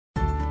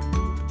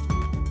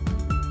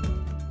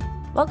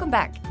Welcome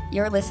back.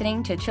 You're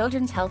listening to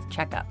Children's Health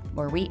Checkup,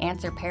 where we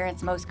answer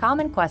parents' most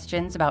common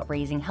questions about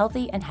raising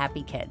healthy and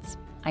happy kids.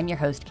 I'm your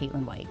host,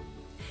 Caitlin White.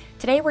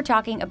 Today, we're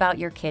talking about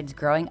your kids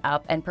growing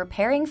up and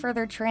preparing for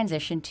their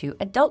transition to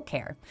adult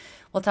care.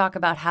 We'll talk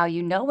about how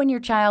you know when your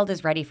child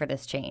is ready for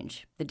this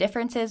change, the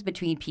differences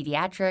between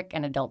pediatric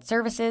and adult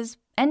services,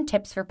 and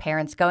tips for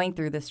parents going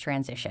through this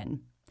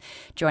transition.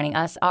 Joining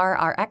us are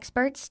our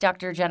experts,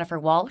 Dr. Jennifer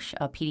Walsh,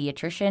 a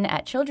pediatrician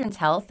at Children's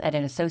Health and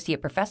an associate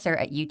professor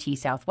at UT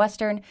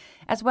Southwestern,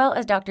 as well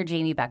as Dr.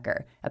 Jamie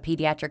Becker, a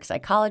pediatric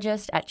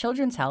psychologist at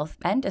Children's Health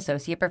and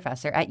associate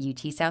professor at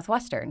UT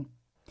Southwestern.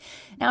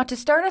 Now, to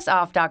start us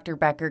off, Dr.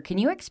 Becker, can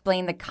you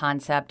explain the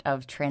concept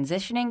of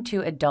transitioning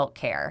to adult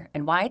care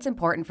and why it's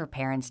important for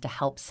parents to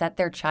help set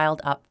their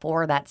child up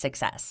for that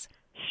success?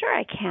 Sure,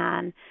 I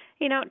can.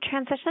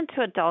 Transition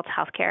to adult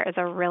healthcare is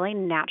a really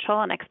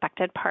natural and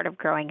expected part of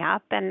growing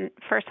up. And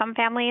for some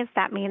families,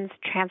 that means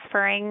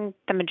transferring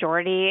the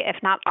majority, if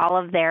not all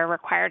of their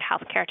required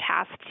healthcare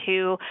tasks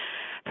to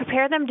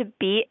prepare them to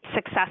be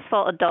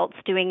successful adults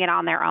doing it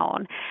on their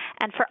own.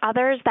 And for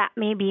others, that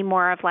may be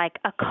more of like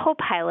a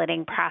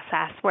co-piloting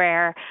process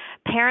where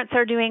parents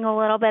are doing a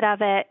little bit of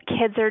it,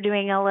 kids are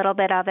doing a little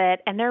bit of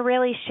it, and they're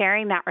really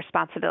sharing that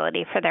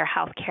responsibility for their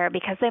healthcare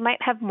because they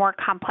might have more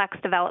complex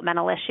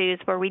developmental issues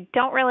where we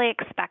don't really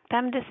expect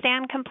them to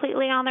stand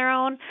completely on their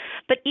own.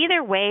 But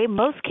either way,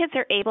 most kids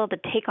are able to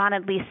take on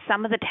at least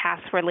some of the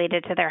tasks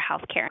related to their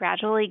healthcare.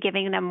 Gradually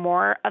giving them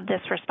more of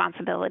this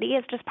responsibility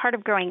is just part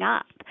of growing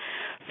up.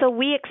 So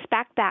we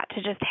expect that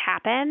to just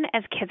happen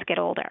as kids get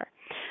older.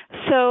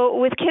 So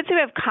with kids who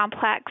have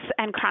complex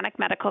and chronic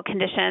medical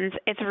conditions,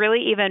 it's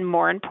really even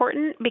more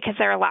important because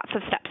there are lots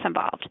of steps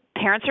involved.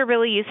 Parents are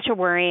really used to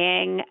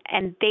worrying,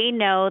 and they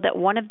know that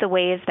one of the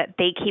ways that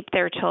they keep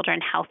their children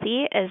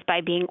healthy is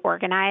by being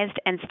organized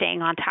and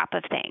staying on top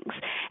of things.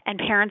 And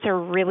parents are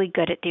really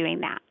good at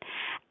doing that.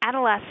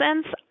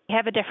 Adolescents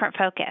have a different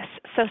focus.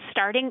 So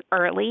starting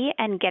early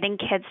and getting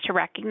kids to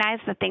recognize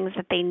the things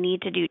that they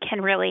need to do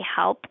can really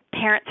help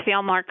parents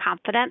feel more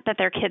confident that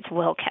their kids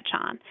will catch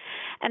on.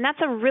 And that's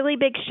a really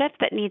big shift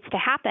that needs to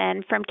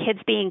happen from kids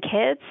being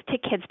kids to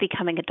kids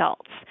becoming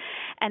adults.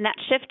 And that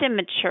shift in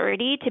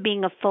maturity to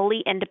being a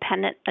fully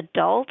independent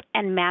adult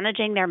and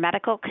managing their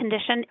medical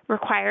condition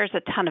requires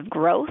a ton of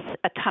growth,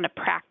 a ton of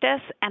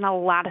practice, and a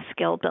lot of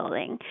skill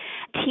building.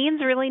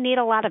 Teens really need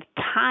a lot of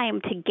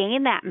time to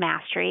gain that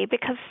mastery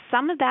because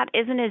some of that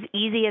isn't as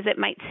easy as it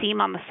might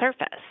seem on the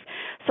surface.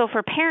 So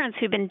for parents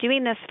who've been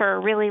doing this for a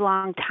really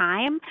long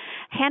time,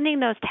 handing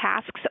those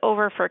tasks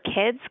over for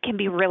kids can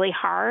be really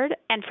hard,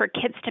 and for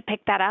kids to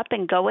pick that up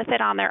and go with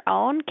it on their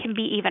own can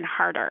be even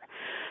harder.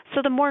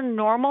 So the more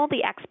normal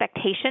the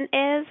expectation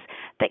is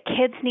that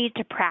kids need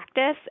to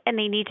practice and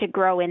they need to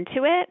grow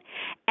into it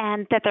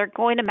and that they're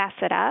going to mess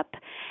it up,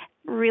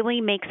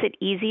 really makes it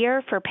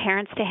easier for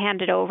parents to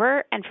hand it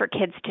over and for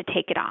kids to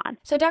take it on.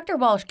 So, Dr.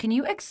 Walsh, can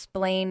you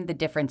explain the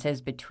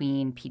differences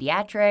between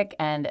pediatric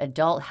and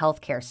adult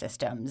healthcare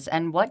systems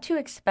and what to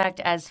expect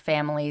as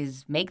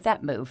families make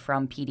that move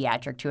from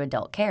pediatric to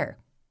adult care?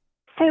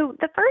 So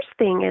the first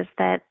thing is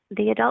that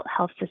the adult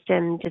health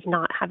system does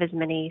not have as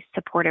many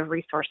supportive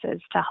resources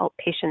to help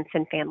patients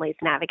and families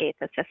navigate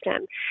the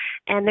system.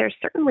 And there's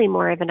certainly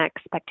more of an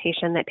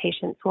expectation that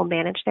patients will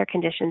manage their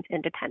conditions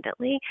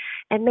independently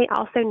and may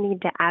also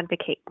need to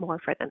advocate more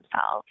for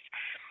themselves.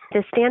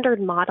 The standard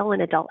model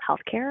in adult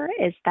healthcare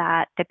is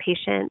that the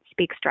patient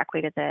speaks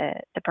directly to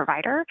the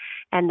provider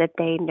and that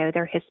they know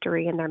their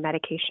history and their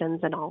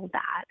medications and all of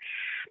that.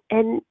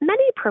 And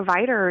many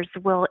providers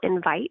will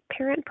invite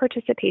parent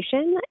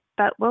participation,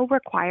 but will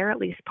require at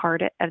least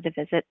part of the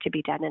visit to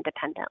be done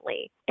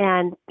independently.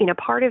 And,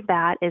 part of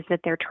that is that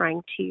they're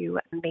trying to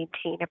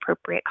maintain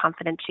appropriate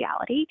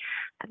confidentiality.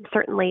 And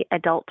certainly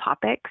adult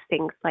topics,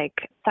 things like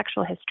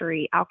sexual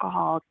history,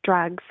 alcohol,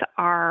 drugs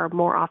are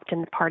more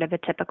often part of a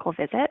typical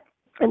visit.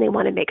 And they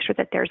want to make sure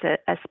that there's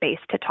a space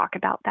to talk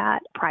about that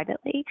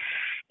privately.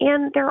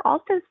 And there are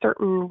also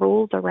certain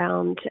rules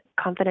around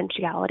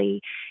confidentiality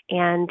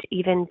and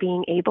even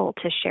being able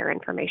to share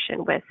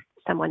information with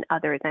someone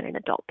other than an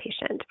adult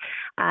patient.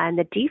 And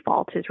the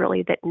default is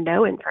really that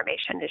no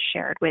information is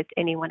shared with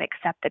anyone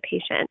except the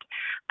patient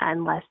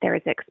unless there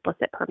is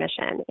explicit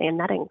permission. And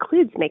that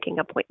includes making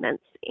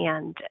appointments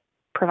and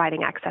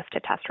providing access to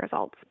test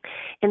results.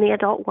 In the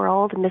adult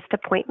world, missed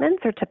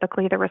appointments are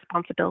typically the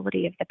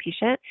responsibility of the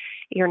patient.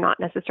 You're not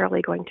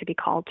necessarily going to be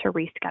called to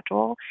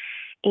reschedule.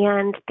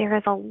 And there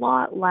is a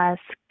lot less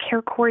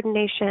care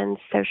coordination,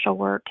 social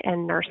work,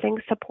 and nursing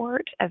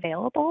support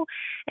available.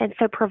 And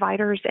so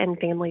providers and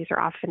families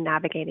are often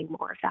navigating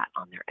more of that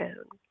on their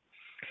own.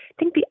 I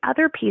think the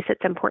other piece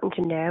that's important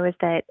to know is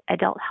that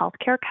adult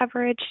healthcare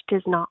coverage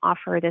does not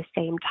offer the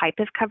same type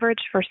of coverage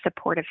for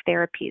supportive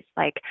therapies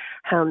like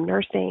home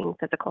nursing,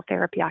 physical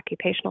therapy,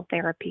 occupational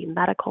therapy,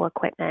 medical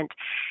equipment.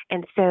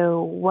 And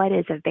so what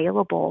is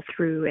available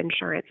through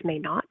insurance may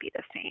not be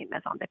the same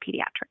as on the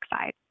pediatric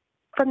side.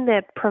 From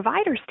the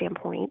provider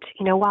standpoint,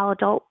 while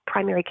adult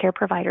primary care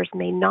providers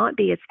may not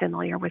be as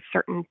familiar with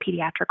certain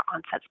pediatric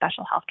onset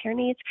special healthcare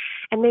needs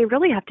and may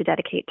really have to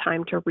dedicate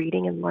time to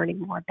reading and learning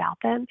more about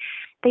them,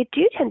 they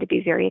do tend to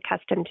be very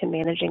accustomed to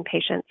managing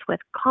patients with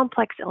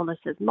complex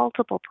illnesses,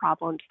 multiple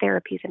problems,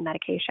 therapies, and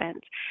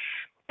medications.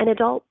 An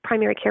adult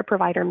primary care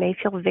provider may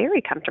feel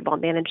very comfortable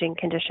managing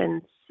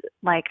conditions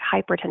like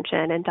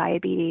hypertension and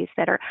diabetes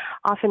that are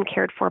often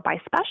cared for by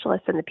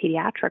specialists in the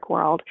pediatric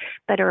world,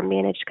 but are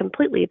managed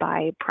completely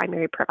by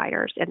primary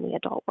providers in the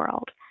adult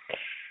world.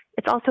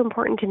 It's also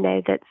important to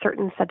know that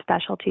certain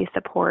subspecialty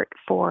support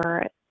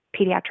for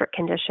pediatric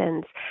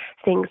conditions,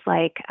 things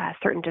like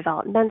certain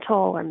developmental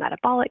or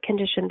metabolic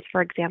conditions,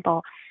 for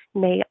example,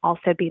 may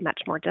also be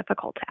much more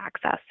difficult to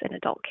access in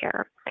adult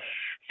care.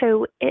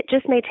 So it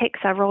just may take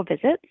several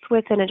visits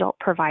with an adult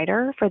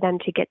provider for them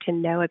to get to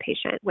know a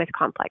patient with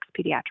complex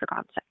pediatric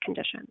onset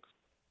conditions.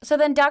 So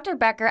then, Dr.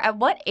 Becker, at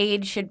what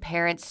age should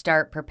parents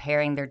start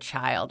preparing their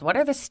child? What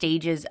are the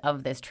stages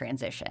of this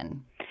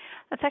transition?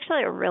 That's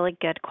actually a really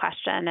good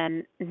question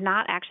and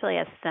not actually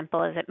as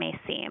simple as it may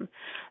seem.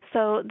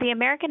 So the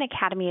American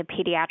Academy of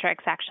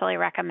Pediatrics actually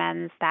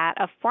recommends that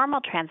a formal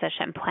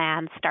transition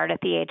plan start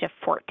at the age of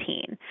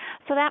 14.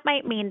 So that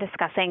might mean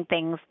discussing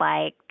things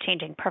like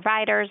changing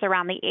providers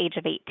around the age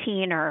of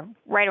 18 or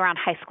right around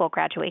high school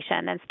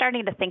graduation and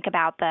starting to think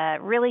about the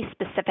really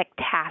specific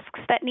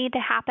tasks that need to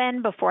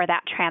happen before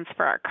that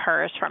transfer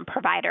occurs from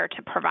provider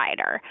to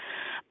provider.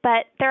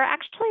 But there are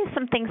actually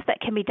some things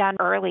that can be done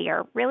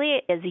earlier,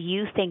 really as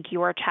you think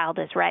your child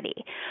is ready.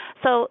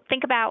 So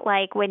think about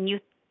like when you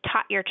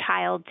taught your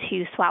child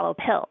to swallow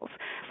pills.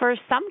 For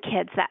some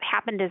kids, that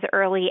happened as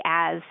early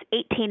as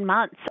 18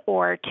 months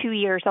or 2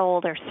 years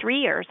old or 3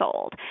 years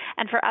old.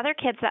 And for other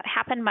kids, that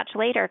happened much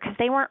later because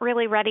they weren't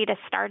really ready to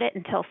start it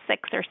until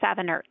 6 or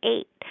 7 or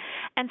 8.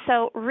 And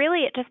so really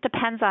it just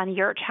depends on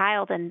your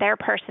child and their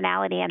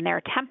personality and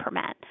their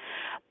temperament.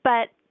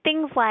 But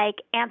things like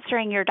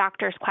answering your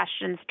doctor's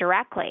questions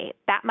directly,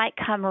 that might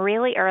come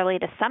really early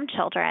to some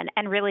children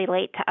and really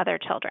late to other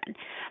children.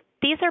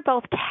 These are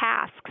both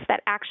tasks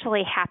that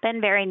actually happen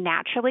very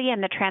naturally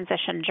in the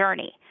transition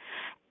journey.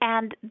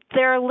 And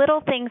there are little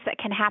things that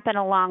can happen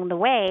along the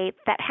way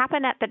that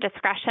happen at the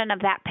discretion of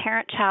that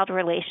parent-child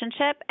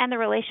relationship and the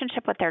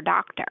relationship with their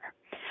doctor.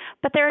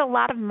 But there are a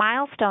lot of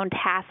milestone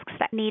tasks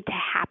that need to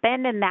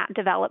happen in that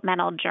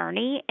developmental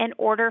journey in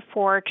order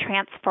for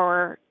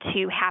transfer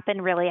to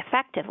happen really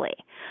effectively.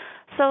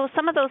 So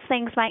some of those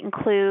things might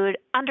include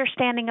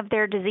understanding of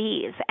their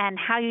disease and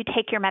how you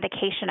take your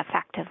medication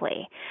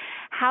effectively,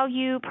 how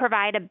you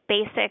provide a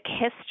basic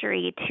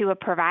history to a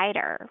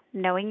provider,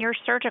 knowing your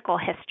surgical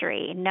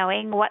history,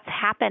 knowing what's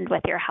happened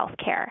with your health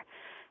care.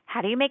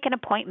 How do you make an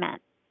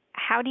appointment?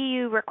 How do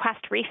you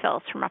request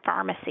refills from a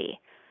pharmacy?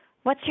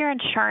 What's your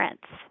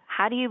insurance?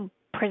 How do you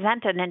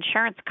present an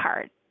insurance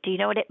card? Do you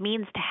know what it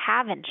means to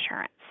have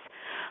insurance?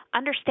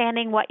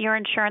 Understanding what your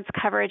insurance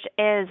coverage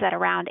is at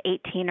around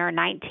 18 or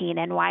 19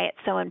 and why it's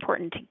so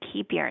important to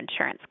keep your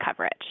insurance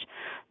coverage.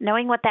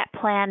 Knowing what that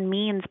plan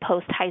means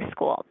post-high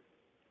school.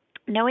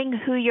 Knowing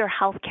who your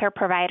healthcare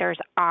providers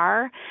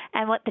are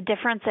and what the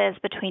difference is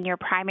between your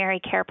primary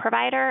care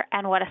provider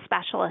and what a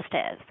specialist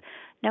is.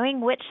 Knowing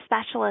which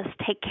specialists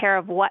take care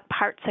of what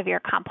parts of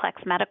your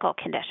complex medical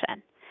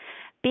condition.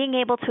 Being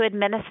able to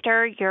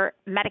administer your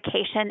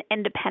medication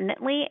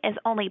independently is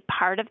only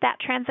part of that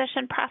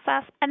transition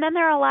process. And then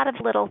there are a lot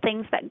of little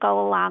things that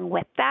go along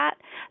with that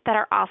that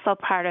are also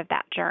part of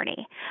that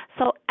journey.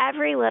 So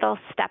every little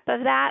step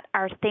of that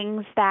are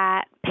things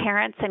that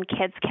parents and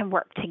kids can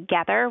work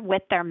together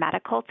with their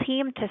medical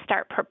team to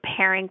start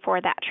preparing for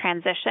that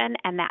transition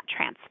and that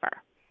transfer.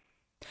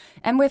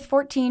 And with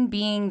 14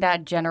 being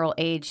that general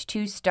age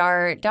to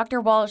start, Dr.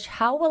 Walsh,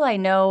 how will I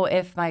know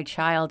if my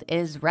child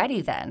is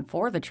ready then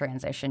for the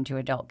transition to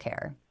adult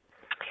care?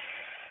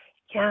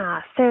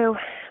 Yeah, so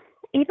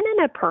even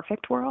in a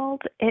perfect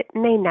world, it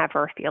may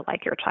never feel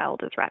like your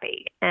child is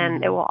ready,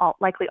 and it will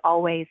likely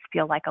always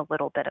feel like a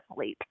little bit of a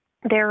leap.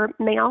 There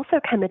may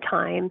also come a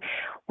time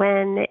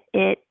when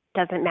it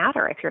doesn't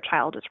matter if your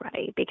child is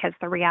ready, because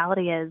the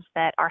reality is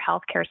that our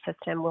healthcare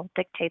system will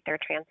dictate their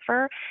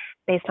transfer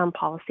based on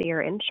policy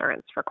or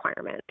insurance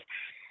requirement.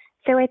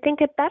 So I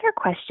think a better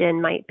question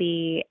might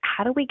be,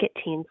 how do we get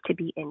teens to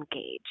be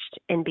engaged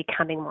in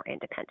becoming more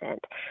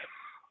independent?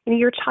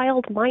 Your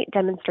child might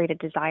demonstrate a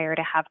desire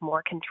to have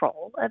more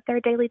control of their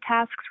daily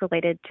tasks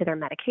related to their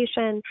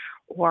medication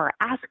or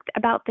ask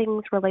about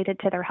things related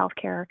to their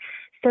healthcare.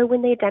 So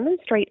when they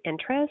demonstrate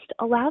interest,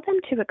 allow them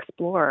to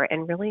explore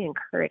and really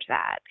encourage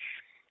that.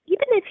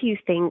 Even if you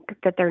think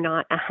that they're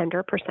not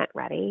 100%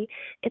 ready,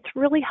 it's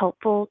really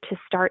helpful to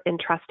start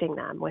entrusting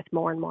them with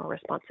more and more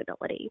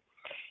responsibility.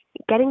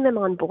 Getting them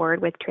on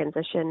board with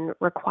transition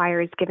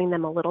requires giving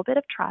them a little bit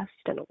of trust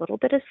and a little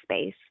bit of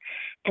space,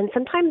 and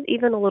sometimes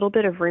even a little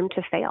bit of room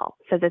to fail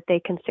so that they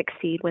can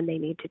succeed when they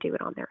need to do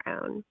it on their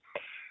own.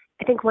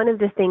 I think one of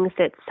the things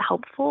that's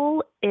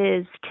helpful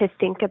is to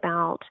think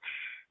about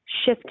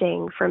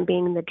shifting from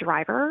being the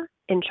driver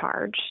in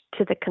charge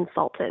to the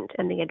consultant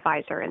and the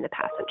advisor in the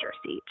passenger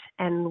seat?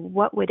 And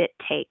what would it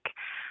take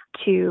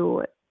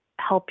to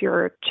help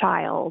your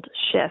child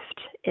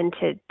shift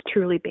into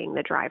truly being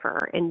the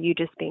driver and you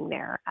just being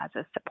there as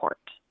a support?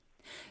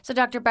 So,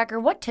 Dr. Becker,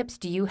 what tips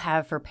do you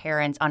have for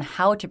parents on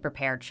how to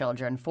prepare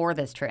children for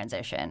this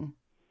transition?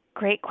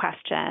 Great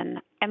question.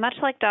 And much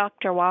like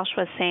Dr. Walsh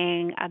was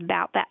saying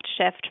about that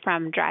shift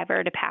from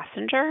driver to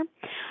passenger,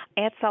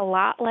 it's a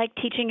lot like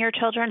teaching your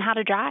children how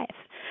to drive.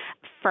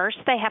 First,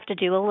 they have to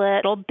do a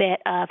little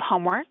bit of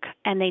homework,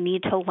 and they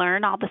need to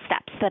learn all the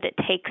steps that it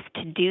takes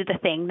to do the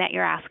thing that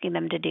you're asking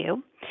them to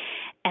do.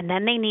 And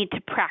then they need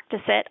to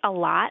practice it a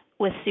lot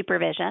with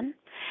supervision.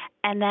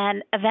 And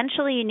then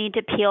eventually you need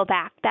to peel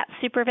back that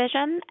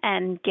supervision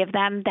and give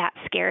them that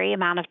scary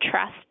amount of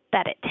trust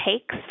that it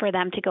takes for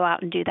them to go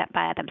out and do that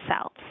by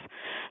themselves.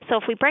 So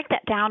if we break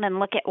that down and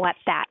look at what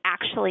that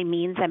actually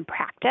means in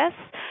practice,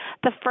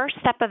 the first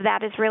step of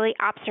that is really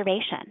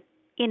observation.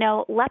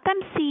 Let them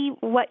see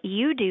what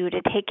you do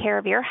to take care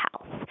of your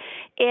health.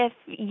 If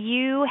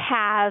you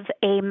have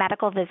a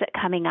medical visit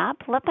coming up,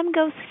 let them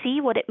go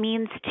see what it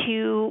means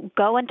to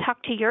go and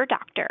talk to your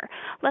doctor.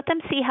 Let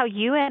them see how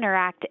you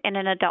interact in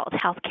an adult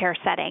healthcare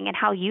setting and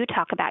how you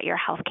talk about your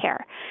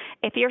healthcare.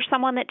 If you're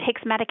someone that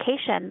takes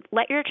medication,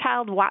 let your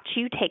child watch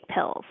you take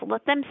pills.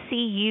 Let them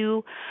see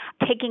you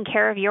taking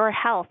care of your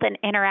health and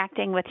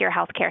interacting with your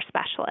healthcare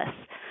specialists.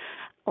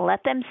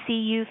 Let them see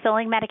you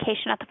filling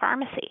medication at the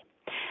pharmacy.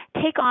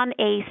 Take on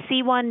a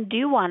see one,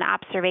 do one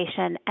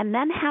observation, and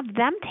then have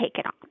them take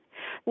it on.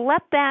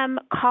 Let them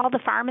call the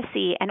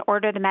pharmacy and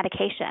order the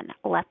medication.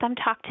 Let them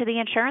talk to the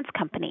insurance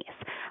companies.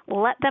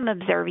 Let them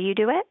observe you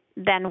do it,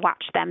 then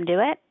watch them do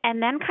it,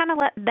 and then kind of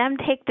let them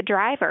take the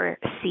driver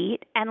seat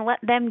and let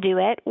them do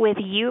it with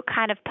you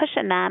kind of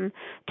pushing them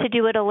to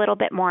do it a little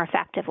bit more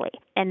effectively.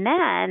 And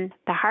then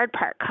the hard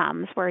part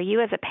comes where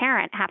you as a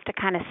parent have to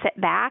kind of sit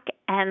back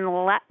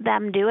and let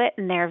them do it,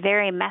 and they're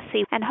very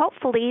messy, and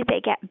hopefully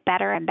they get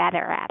better and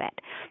better at it.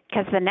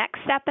 Because the next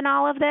step in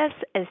all of this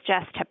is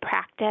just to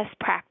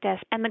practice.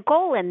 And the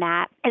goal in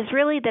that is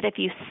really that if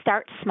you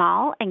start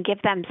small and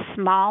give them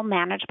small,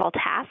 manageable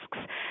tasks,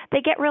 they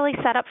get really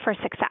set up for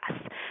success.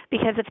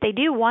 Because if they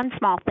do one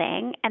small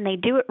thing and they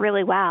do it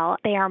really well,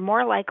 they are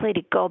more likely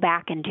to go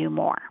back and do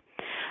more.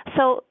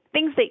 So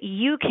things that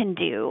you can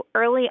do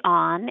early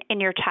on in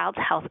your child's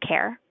health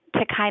care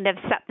to kind of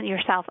set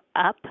yourself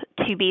up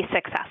to be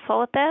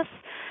successful at this.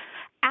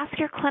 Ask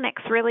your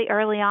clinics really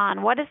early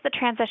on, what is the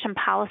transition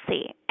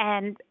policy?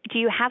 And do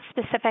you have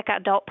specific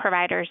adult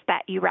providers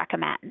that you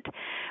recommend?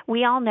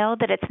 We all know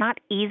that it's not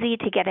easy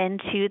to get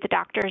into the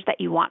doctors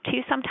that you want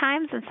to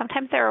sometimes, and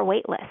sometimes there are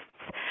wait lists.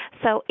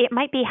 So it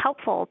might be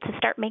helpful to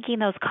start making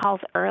those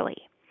calls early.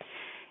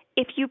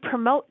 If you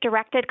promote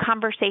directed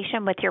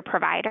conversation with your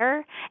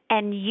provider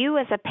and you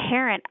as a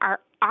parent are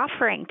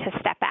offering to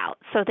step out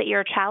so that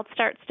your child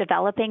starts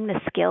developing the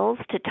skills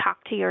to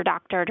talk to your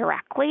doctor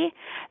directly,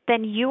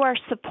 then you are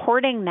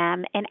supporting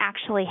them in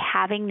actually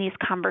having these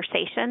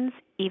conversations,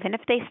 even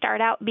if they start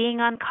out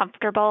being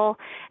uncomfortable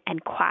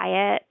and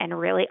quiet and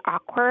really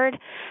awkward.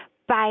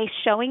 By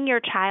showing your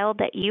child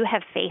that you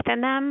have faith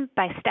in them,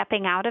 by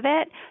stepping out of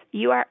it,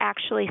 you are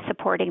actually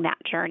supporting that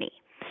journey.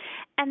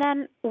 And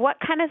then what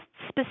kind of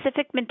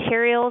specific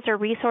materials or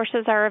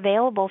resources are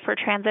available for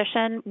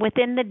transition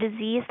within the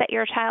disease that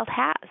your child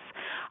has?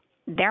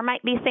 There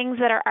might be things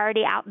that are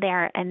already out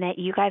there and that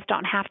you guys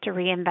don't have to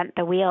reinvent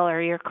the wheel,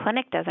 or your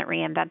clinic doesn't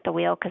reinvent the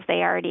wheel because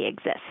they already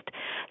exist.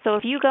 So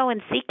if you go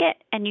and seek it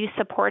and you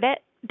support it,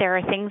 there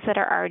are things that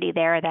are already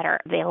there that are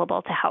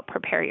available to help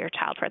prepare your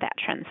child for that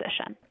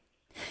transition.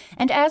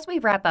 And as we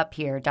wrap up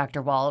here,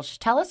 Dr. Walsh,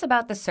 tell us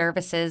about the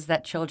services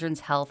that Children's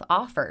Health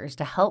offers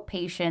to help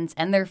patients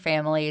and their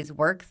families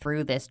work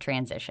through this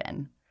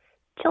transition.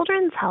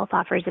 Children's Health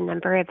offers a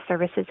number of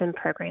services and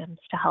programs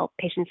to help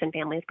patients and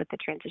families with the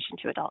transition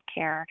to adult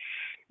care.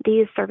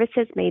 These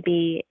services may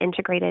be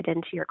integrated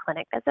into your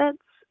clinic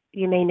visits.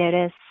 You may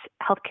notice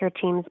healthcare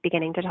teams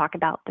beginning to talk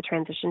about the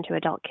transition to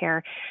adult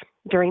care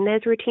during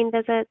those routine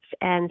visits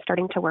and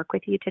starting to work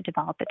with you to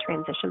develop a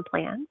transition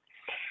plan.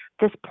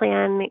 This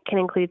plan can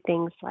include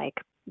things like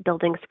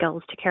building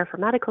skills to care for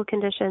medical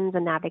conditions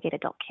and navigate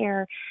adult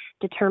care,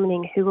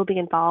 determining who will be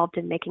involved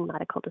in making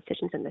medical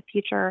decisions in the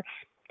future,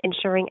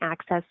 ensuring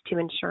access to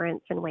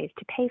insurance and ways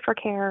to pay for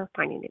care,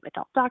 finding new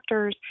adult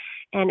doctors,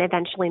 and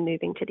eventually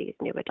moving to these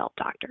new adult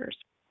doctors.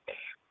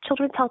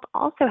 Children's Health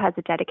also has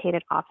a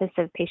dedicated Office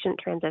of Patient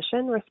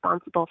Transition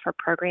responsible for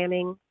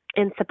programming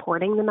and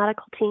supporting the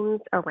medical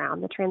teams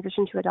around the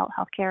transition to adult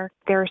healthcare.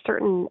 There are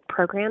certain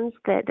programs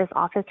that this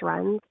office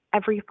runs.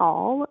 Every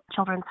fall,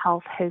 Children's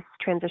Health hosts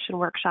transition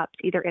workshops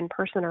either in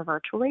person or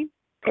virtually.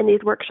 And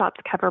these workshops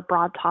cover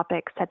broad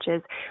topics such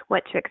as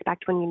what to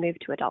expect when you move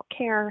to adult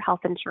care, health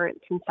insurance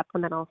and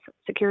supplemental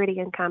security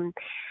income,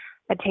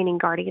 obtaining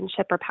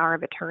guardianship or power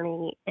of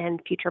attorney,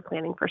 and future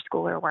planning for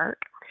school or work.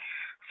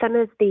 Some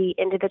of the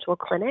individual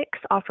clinics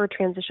offer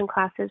transition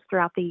classes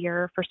throughout the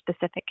year for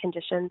specific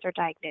conditions or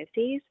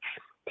diagnoses.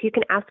 So you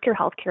can ask your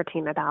healthcare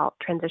team about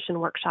transition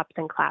workshops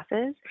and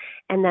classes,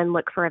 and then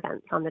look for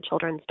events on the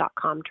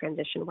children's.com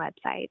transition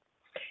website.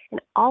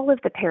 And all of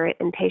the parent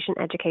and patient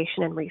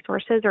education and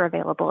resources are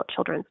available at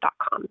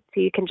children's.com. So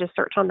you can just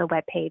search on the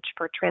webpage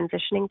for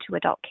Transitioning to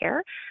Adult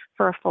Care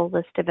for a full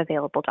list of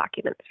available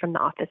documents from the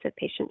Office of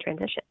Patient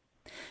Transition.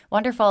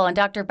 Wonderful. And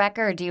Dr.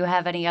 Becker, do you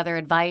have any other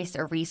advice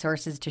or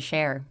resources to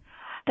share?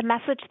 The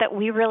message that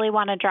we really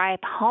want to drive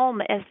home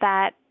is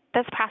that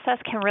this process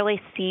can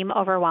really seem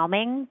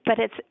overwhelming, but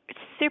it's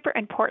super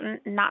important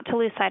not to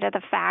lose sight of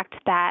the fact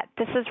that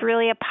this is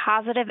really a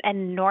positive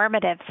and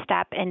normative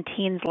step in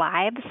teens'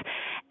 lives,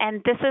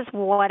 and this is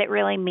what it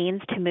really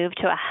means to move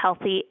to a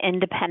healthy,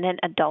 independent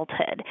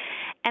adulthood.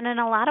 And in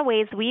a lot of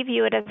ways, we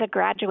view it as a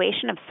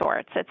graduation of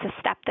sorts. It's a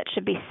step that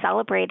should be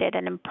celebrated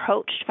and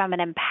approached from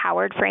an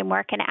empowered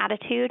framework and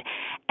attitude,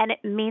 and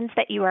it means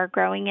that you are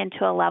growing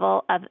into a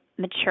level of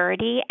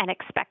maturity and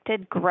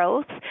expected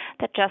growth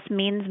that just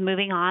means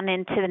moving on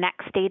into the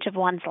next stage of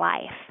one's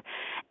life.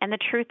 And the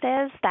truth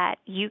is that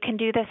you can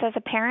do this as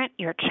a parent,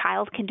 your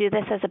child can do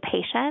this as a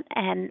patient,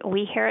 and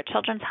we here at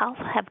Children's Health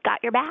have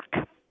got your back.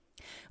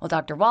 Well,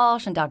 Dr.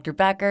 Walsh and Dr.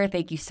 Becker,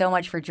 thank you so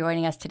much for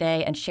joining us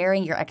today and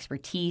sharing your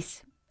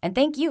expertise. And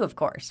thank you, of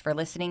course, for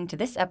listening to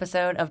this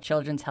episode of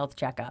Children's Health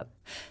Checkup.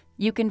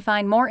 You can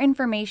find more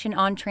information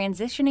on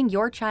transitioning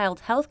your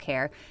child's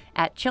healthcare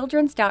at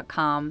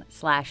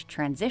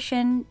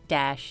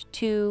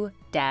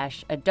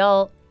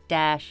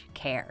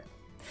childrens.com/transition-to-adult-care.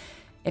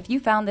 If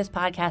you found this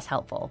podcast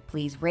helpful,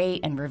 please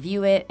rate and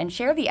review it and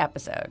share the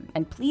episode.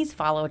 And please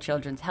follow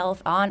Children's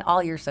Health on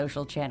all your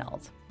social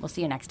channels. We'll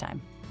see you next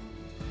time.